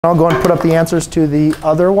I'll go and put up the answers to the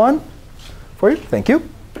other one for you. Thank you.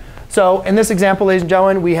 So in this example, ladies and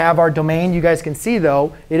gentlemen, we have our domain. You guys can see,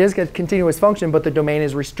 though, it is a continuous function, but the domain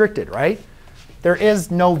is restricted, right? There is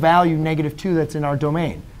no value -2 that's in our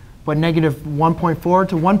domain. But -1.4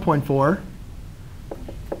 to 1.4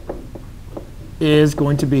 is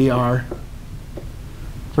going to be our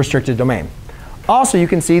restricted domain. Also, you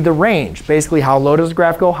can see the range. Basically, how low does the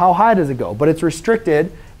graph go? How high does it go? But it's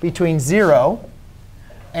restricted between 0.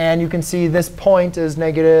 And you can see this point is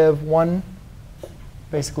 -1,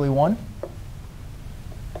 basically 1.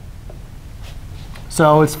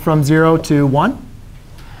 So it's from 0 to 1.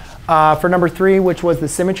 For number 3, which was the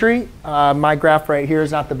symmetry, my graph right here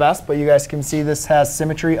is not the best. But you guys can see this has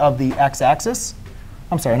symmetry of the x-axis.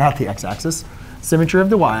 I'm sorry, not the x-axis. Symmetry of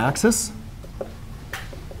the y-axis.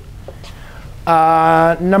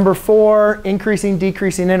 Number 4, increasing,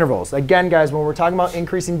 decreasing intervals. Again, guys, when we're talking about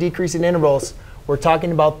increasing, decreasing intervals, we're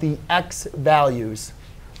talking about the x values.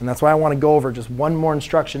 And that's why I want to go over just one more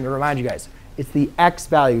instruction to remind you guys. It's the x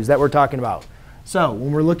values that we're talking about. So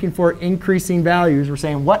when we're looking for increasing values, we're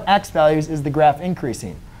saying what x values is the graph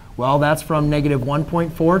increasing? Well, that's from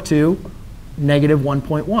 -1.4 to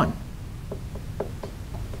 -1.1.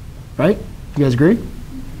 Right? You guys agree?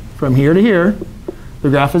 From here to here, the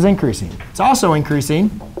graph is increasing. It's also increasing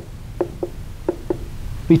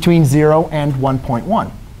between 0 and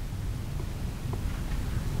 1.1.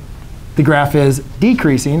 The graph is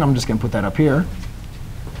decreasing. I'm just going to put that up here.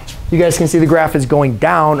 You guys can see the graph is going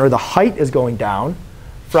down, or the height is going down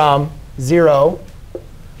from 0,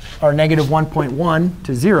 or -1.1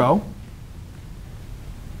 to 0,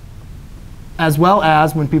 as well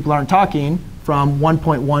as, when people aren't talking, from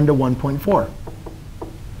 1.1 to 1.4.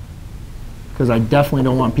 Because I definitely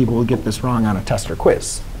don't want people to get this wrong on a test or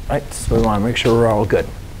quiz. Right? So we want to make sure we're all good.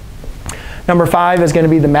 Number 5 is going to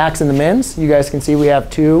be the max and the mins. You guys can see we have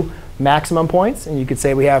 2 maximum points. And you could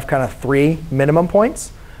say we have kind of 3 minimum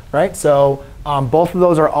points. Right? So both of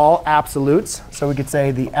those are all absolutes. So we could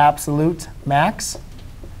say the absolute max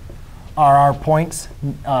are our points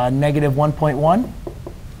 -1.1,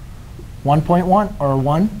 1.1, or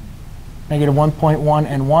 1, -1.1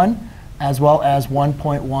 and 1, as well as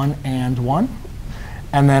 1.1 and 1.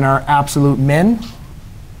 And then our absolute min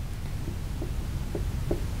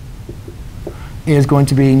is going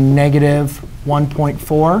to be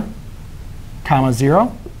 -1.4,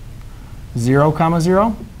 0, 0,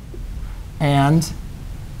 0, and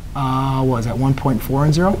what is that, 1.4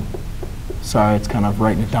 and 0? Sorry, it's kind of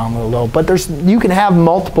writing it down a little low. But you can have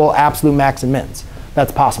multiple absolute max and mins.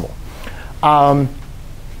 That's possible. The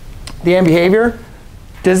end behavior,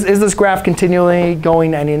 is this graph continually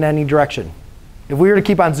going in any direction? If we were to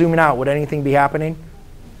keep on zooming out, would anything be happening?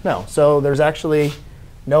 No. So there's actually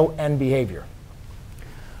no end behavior.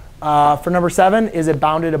 For number 7, is it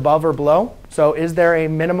bounded above or below? So is there a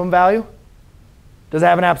minimum value? Does it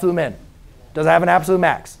have an absolute min? Does it have an absolute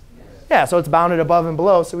max? Yeah, so it's bounded above and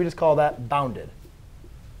below, so we just call that bounded.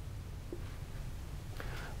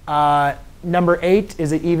 Number 8,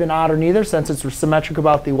 is it even, odd, or neither? Since it's symmetric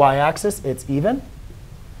about the y-axis, it's even.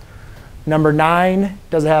 Number 9,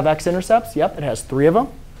 does it have x-intercepts? Yep, it has 3 of them.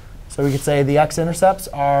 So we could say the x-intercepts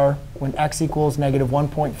are when x equals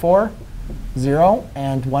 -1.4, 0,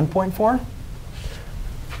 and 1.4.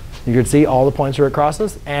 You could see all the points where it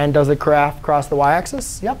crosses. And does the graph cross the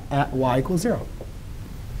y-axis? Yep, at y equals 0.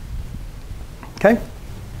 OK?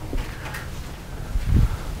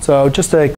 So just to